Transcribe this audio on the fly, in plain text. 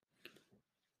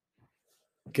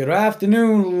Good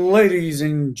afternoon, ladies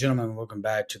and gentlemen. Welcome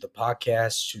back to the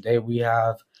podcast. Today we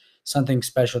have something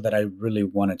special that I really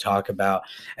want to talk about.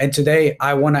 And today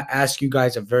I want to ask you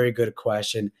guys a very good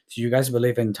question. Do you guys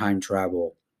believe in time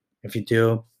travel? If you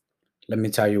do, let me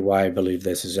tell you why I believe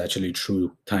this is actually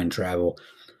true time travel.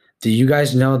 Do you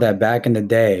guys know that back in the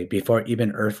day, before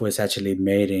even Earth was actually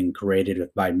made and created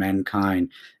by mankind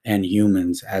and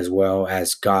humans, as well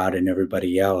as God and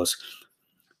everybody else,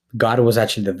 God was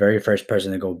actually the very first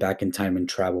person to go back in time and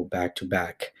travel back to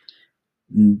back.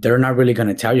 They're not really going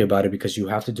to tell you about it because you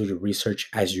have to do your research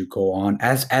as you go on.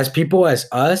 As people as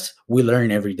us, we learn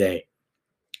every day.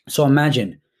 So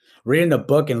imagine reading the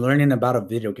book and learning about a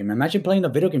video game. Imagine playing a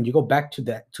video game. You go back to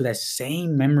that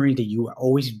same memory that you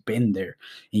always been there,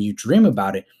 and you dream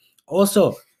about it.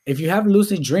 Also, if you have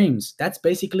lucid dreams, that's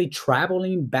basically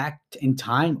traveling back in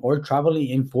time or traveling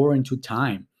in forward into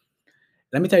time.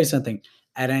 Let me tell you something.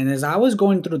 And as I was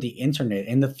going through the internet,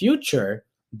 in the future,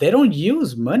 they don't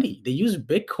use money. They use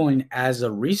Bitcoin as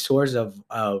a resource of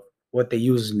what they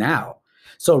use now.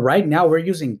 So right now we're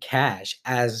using cash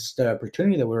as the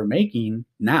opportunity that we're making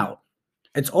now.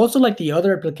 It's also like the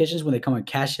other applications when they come with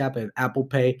Cash App and Apple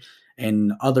Pay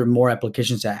and other more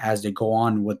applications that as they go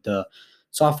on with the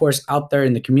softwares out there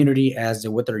in the community as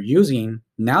to what they're using.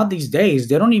 Now these days,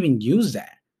 they don't even use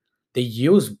that. They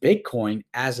use Bitcoin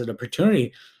as an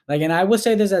opportunity. Like, and I would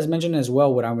say this as mentioned as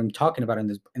well. What I'm talking about in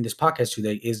this podcast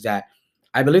today is that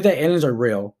I believe that aliens are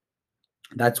real.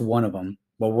 That's one of them.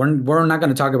 But we're not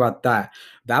going to talk about that.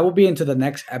 That will be into the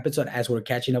next episode as we're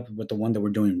catching up with the one that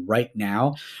we're doing right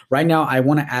now. Right now, I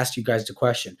want to ask you guys the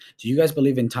question: do you guys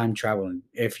believe in time travel?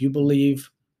 If you believe,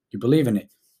 you believe in it.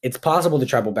 It's possible to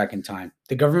travel back in time.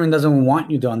 The government doesn't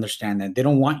want you to understand that. They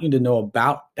don't want you to know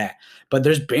about that. But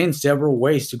there's been several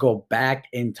ways to go back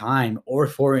in time or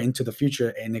forward into the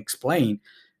future and explain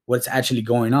what's actually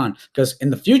going on. Because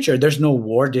in the future, there's no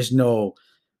war, there's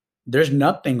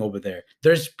nothing over there.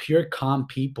 There's pure calm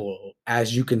people,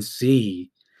 as you can see.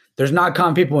 There's not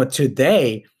calm people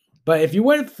today, but if you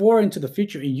went forward into the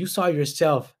future and you saw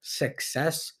yourself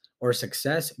success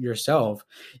yourself,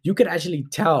 you could actually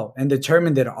tell and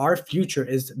determine that our future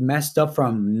is messed up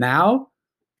from now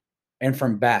and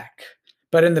from back.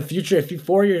 But in the future, if you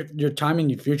for your time in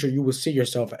your future, you will see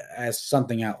yourself as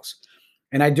something else.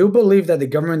 And I do believe that the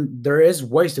government, there is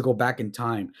ways to go back in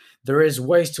time. There is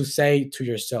ways to say to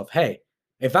yourself, hey,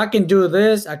 if I can do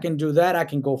this, I can do that, I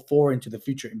can go forward into the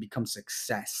future and become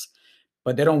success.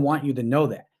 But they don't want you to know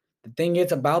that. The thing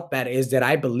is about that is that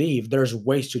I believe there's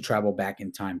ways to travel back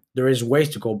in time. There is ways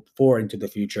to go forward into the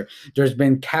future. There's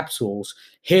been capsules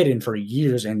hidden for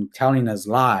years and telling us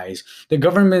lies. The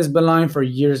government has been lying for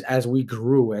years as we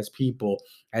grew as people,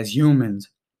 as humans.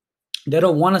 They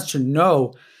don't want us to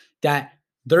know that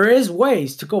there is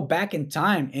ways to go back in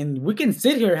time, and we can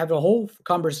sit here and have a whole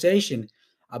conversation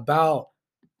about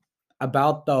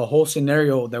about the whole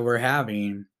scenario that we're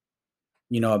having,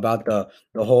 about the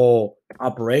whole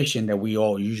operation that we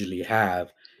all usually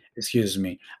have. Excuse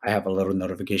me, I have a little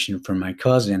notification from my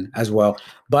cousin as well.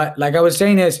 But like I was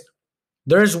saying is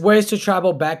there's ways to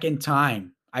travel back in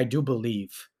time. I do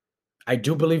believe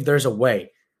there's a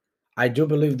way. I do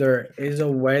believe there is a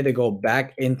way to go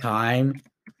back in time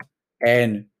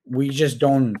and we just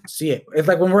don't see it. It's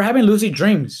like when we're having lucid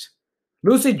dreams.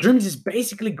 Lucid dreams is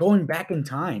basically going back in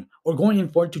time or going in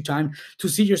forward to time to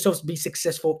see yourselves be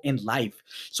successful in life.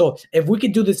 So if we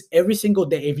could do this every single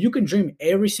day, if you can dream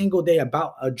every single day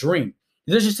about a dream,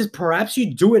 this just says perhaps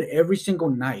you do it every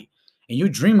single night and you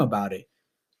dream about it.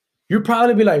 You'd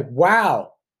probably be like,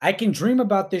 wow, I can dream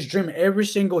about this dream every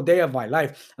single day of my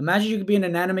life. Imagine you could be in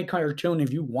an anime cartoon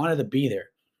if you wanted to be there.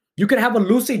 You could have a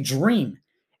lucid dream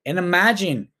and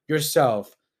imagine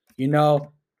yourself, you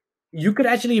know, you could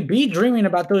actually be dreaming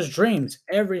about those dreams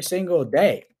every single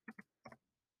day.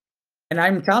 And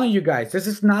I'm telling you guys, this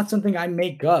is not something I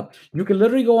make up. You can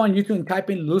literally go on YouTube and type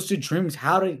in lucid dreams,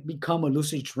 how to become a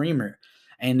lucid dreamer.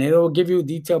 And it'll give you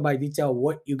detail by detail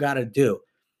what you got to do.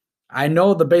 I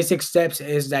know the basic steps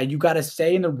is that you got to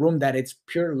stay in the room that it's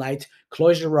pure light,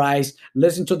 close your eyes,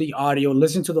 listen to the audio,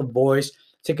 listen to the voice,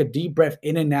 take a deep breath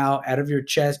in and out of your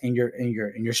chest and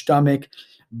your stomach.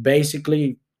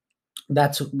 Basically,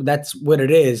 that's what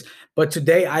it is. But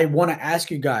today I want to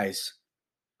ask you guys.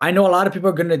 I know a lot of people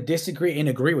are going to disagree and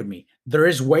agree with me. There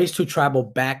is ways to travel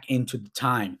back into the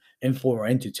time and forward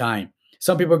into time.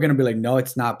 Some people are going to be like, no,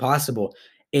 it's not possible.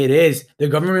 It is. The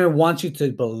government wants you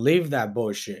to believe that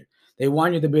bullshit. They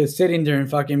want you to be sitting there and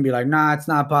fucking be like, nah, it's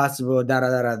not possible. Da da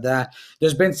da da da.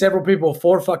 There's been several people,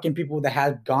 four fucking people that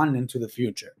have gone into the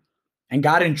future and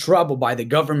got in trouble by the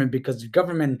government because the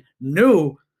government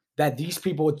knew that these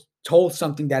people told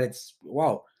something that it's,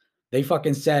 whoa, they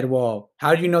fucking said, well,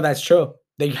 how do you know that's true?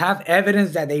 They have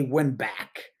evidence that they went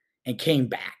back and came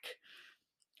back.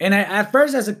 And at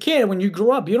first, as a kid, when you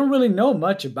grew up, you don't really know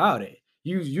much about it.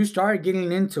 You start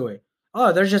getting into it.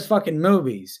 Oh, there's just fucking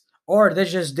movies, or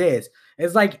there's just this.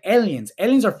 It's like aliens.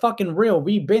 Aliens are fucking real.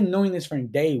 We've been knowing this from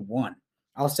day one.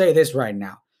 I'll say this right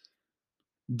now.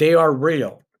 They are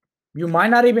real. You might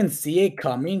not even see it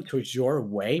coming to your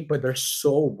way, but they're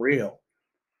so real.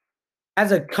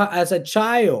 As a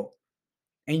child,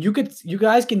 and you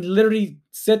guys can literally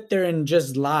sit there and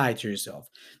just lie to yourself.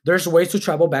 There's ways to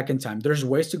travel back in time. There's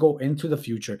ways to go into the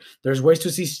future. There's ways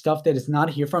to see stuff that is not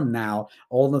here from now,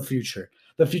 all in the future.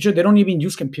 The future, they don't even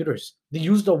use computers. They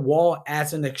use the wall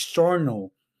as an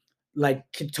external, like,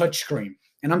 touchscreen.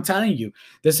 And I'm telling you,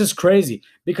 this is crazy,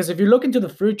 because if you look into the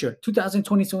future,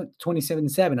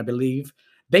 2077, I believe,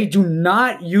 they do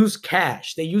not use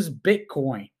cash. They use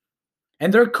Bitcoin.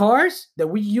 And their cars that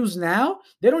we use now,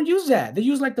 they don't use that. They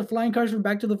use like the flying cars from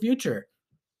Back to the Future.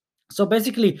 So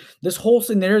basically, this whole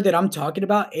scenario that I'm talking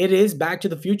about, it is Back to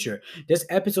the Future. This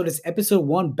episode is episode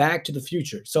 1, Back to the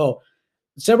Future. So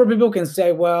several people can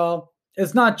say, well,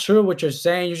 it's not true what you're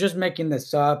saying. You're just making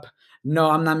this up. No,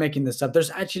 I'm not making this up.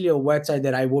 There's actually a website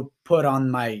that I would put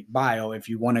on my bio if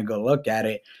you want to go look at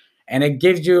it. And it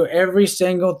gives you every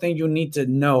single thing you need to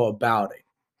know about it.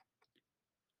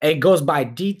 It goes by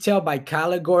detail, by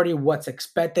category, what's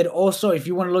expected. Also, if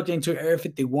you want to look into Area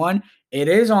 51, it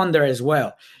is on there as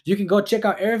well. You can go check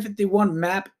out Area 51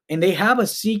 map, and they have a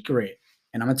secret.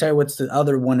 And I'm going to tell you what's the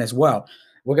other one as well.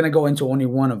 We're going to go into only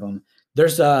one of them.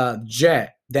 There's a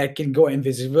jet that can go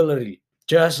invisibility,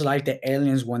 just like the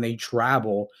aliens when they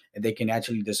travel, and they can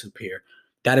actually disappear.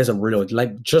 That is a real,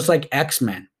 like, just like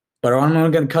X-Men. But I'm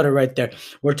not going to cut it right there.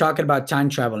 We're talking about time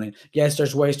traveling. Yes,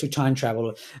 there's ways to time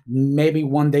travel. Maybe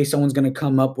one day someone's going to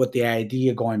come up with the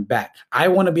idea going back. I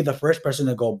want to be the first person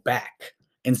to go back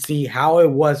and see how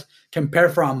it was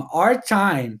compared from our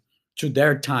time to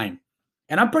their time.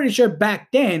 And I'm pretty sure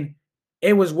back then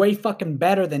it was way fucking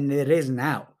better than it is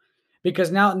now.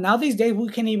 Because now these days we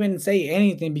can't even say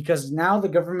anything, because now the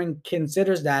government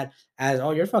considers that as,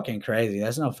 oh, you're fucking crazy.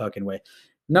 That's no fucking way.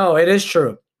 No, it is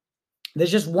true. They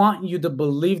just want you to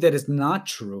believe that it's not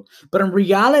true. But in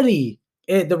reality,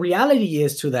 the reality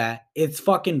is to that, it's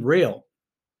fucking real.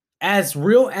 As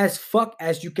real as fuck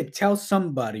as you could tell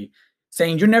somebody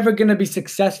saying you're never going to be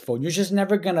successful. You're just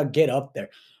never going to get up there.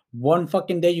 One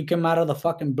fucking day you come out of the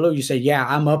fucking blue. You say, yeah,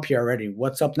 I'm up here already.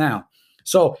 What's up now?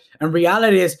 So in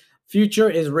reality is, future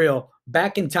is real.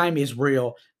 Back in time is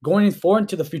real. Going forward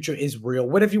into the future is real.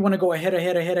 What if you want to go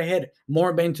ahead,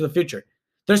 more into the future?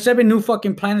 There's 7 new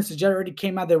fucking planets that already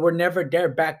came out that were never there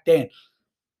back then.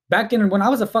 Back then, when I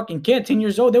was a fucking kid, 10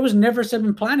 years old, there was never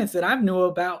 7 planets that I knew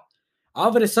about. All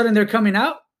of a sudden, they're coming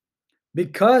out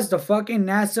because the fucking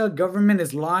NASA government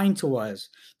is lying to us.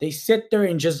 They sit there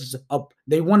and just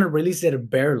they want to release it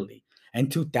barely in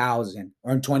 2000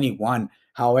 or in 21,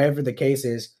 however the case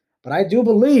is. But I do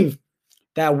believe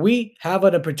that we have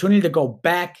an opportunity to go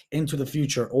back into the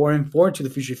future, or forward to the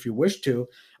future if you wish to,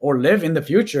 or live in the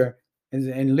future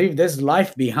and leave this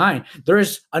life behind. There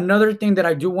is another thing that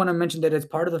I do want to mention that is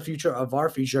part of the future of our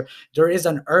future. There is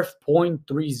an Earth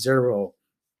 0.30.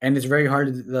 And it's very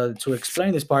hard to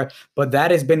explain this part, but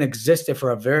that has been existed for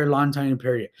a very long time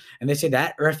period. And they say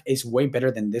that Earth is way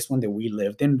better than this one that we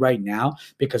lived in right now,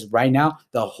 because right now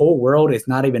the whole world is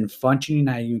not even functioning,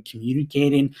 not even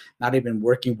communicating, not even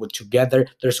working together.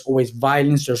 There's always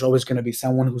violence. There's always going to be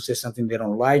someone who says something they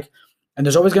don't like. And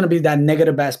there's always going to be that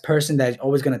negative ass person that's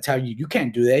always going to tell you, you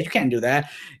can't do that. You can't do that.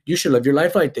 You should live your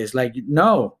life like this. Like,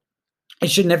 no. It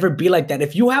should never be like that.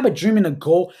 If you have a dream and a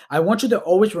goal, I want you to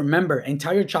always remember, and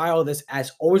tell your child this,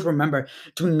 as always remember,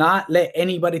 to not let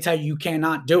anybody tell you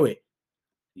cannot do it.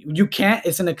 You can't.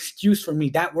 It's an excuse for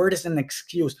me. That word is an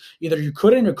excuse. Either you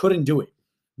couldn't or couldn't do it.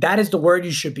 That is the word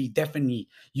you should be definitely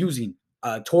using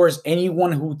towards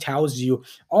anyone who tells you,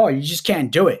 oh, you just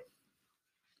can't do it.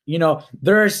 You know,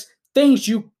 there's things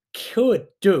you could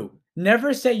do.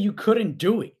 Never say you couldn't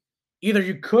do it. Either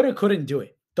you could or couldn't do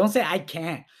it. Don't say I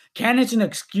can't. Can is an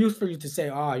excuse for you to say,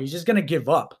 oh, you're just gonna give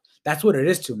up. That's what it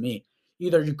is to me.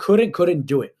 Either you couldn't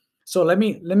do it. So let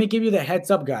me give you the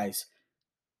heads up, guys.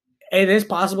 It is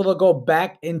possible to go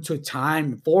back into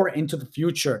time, forward into the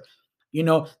future. You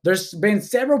know, there's been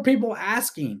several people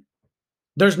asking.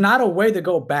 There's not a way to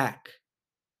go back.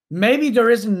 Maybe there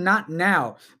isn't, not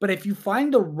now, but if you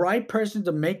find the right person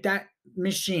to make that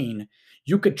machine,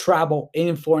 you could travel in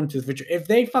and forward into the future. If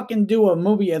they fucking do a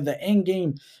movie of the end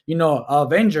game, you know,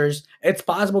 Avengers, it's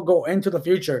possible to go into the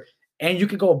future and you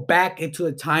could go back into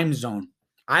the time zone.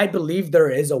 I believe there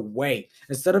is a way.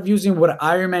 Instead of using what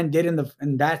Iron Man did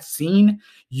in that scene,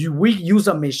 we use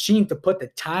a machine to put the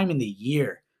time in the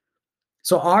year.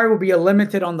 So R will be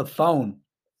limited on the phone.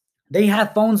 They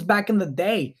had phones back in the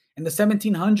day in the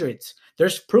 1700s.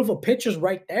 There's proof of pictures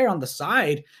right there on the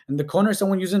side in the corner,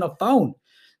 someone using a phone.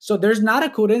 So there's not a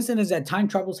coincidence that time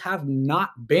travels have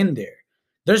not been there.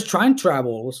 There's time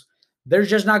travels. They're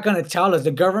just not going to tell us.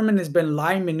 The government has been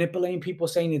lying, manipulating people,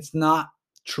 saying it's not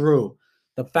true.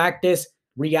 The fact is,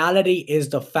 reality is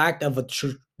the fact of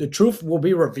the truth will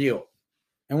be revealed.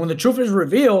 And when the truth is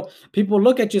revealed, people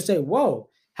look at you and say, "Whoa,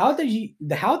 how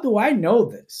do I know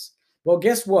this?" Well,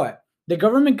 guess what? The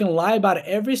government can lie about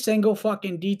every single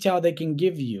fucking detail they can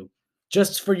give you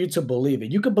just for you to believe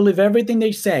it. You can believe everything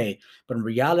they say, but in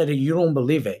reality, you don't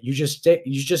believe it. You just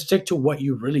stick to what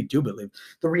you really do believe.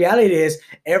 The reality is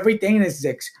everything is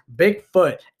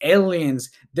Bigfoot,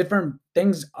 aliens, different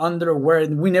things under where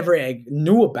we never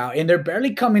knew about, and they're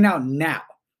barely coming out now.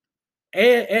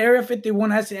 Area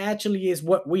 51 actually is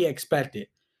what we expected.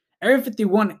 Area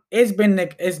 51 has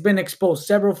been exposed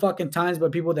several fucking times by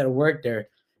people that work there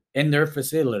in their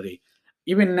facility.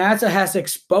 Even NASA has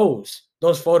exposed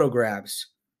those photographs.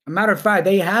 A matter of fact,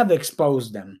 they have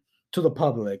exposed them to the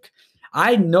public.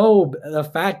 I know the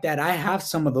fact that I have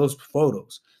some of those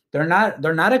photos. They're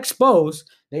not exposed.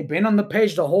 They've been on the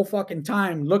page the whole fucking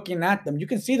time looking at them. You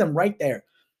can see them right there.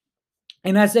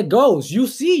 And as it goes, you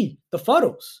see the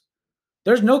photos.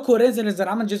 There's no coincidence that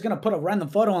I'm just gonna put a random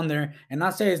photo on there and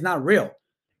not say it's not real.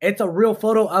 It's a real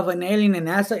photo of an alien, and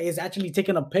NASA is actually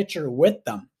taking a picture with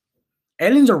them.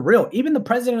 Aliens are real. Even the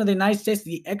president of the United States,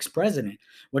 the ex-president,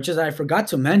 which is I forgot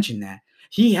to mention that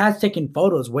he has taken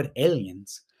photos with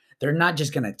aliens. They're not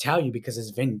just gonna tell you because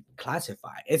it's been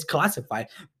classified. It's classified,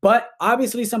 but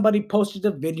obviously somebody posted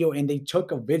a video and they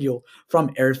took a video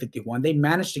from Area 51. They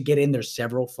managed to get in there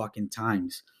several fucking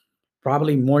times.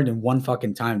 Probably more than one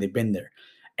fucking time they've been there.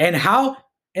 And how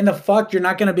in the fuck you're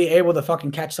not going to be able to fucking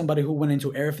catch somebody who went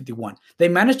into Area 51? They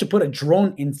managed to put a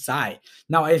drone inside.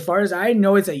 Now, as far as I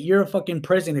know, it's a year of fucking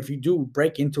prison if you do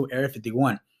break into Area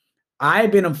 51.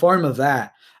 I've been informed of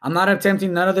that. I'm not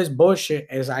attempting none of this bullshit,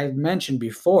 as I mentioned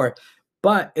before,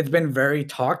 but it's been very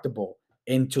talkable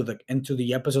into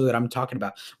the episode that I'm talking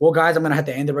about. Well, guys, I'm gonna have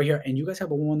to end it right here, and you guys have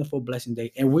a wonderful, blessing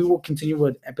day, and we will continue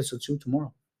with episode 2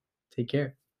 tomorrow. Take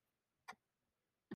care.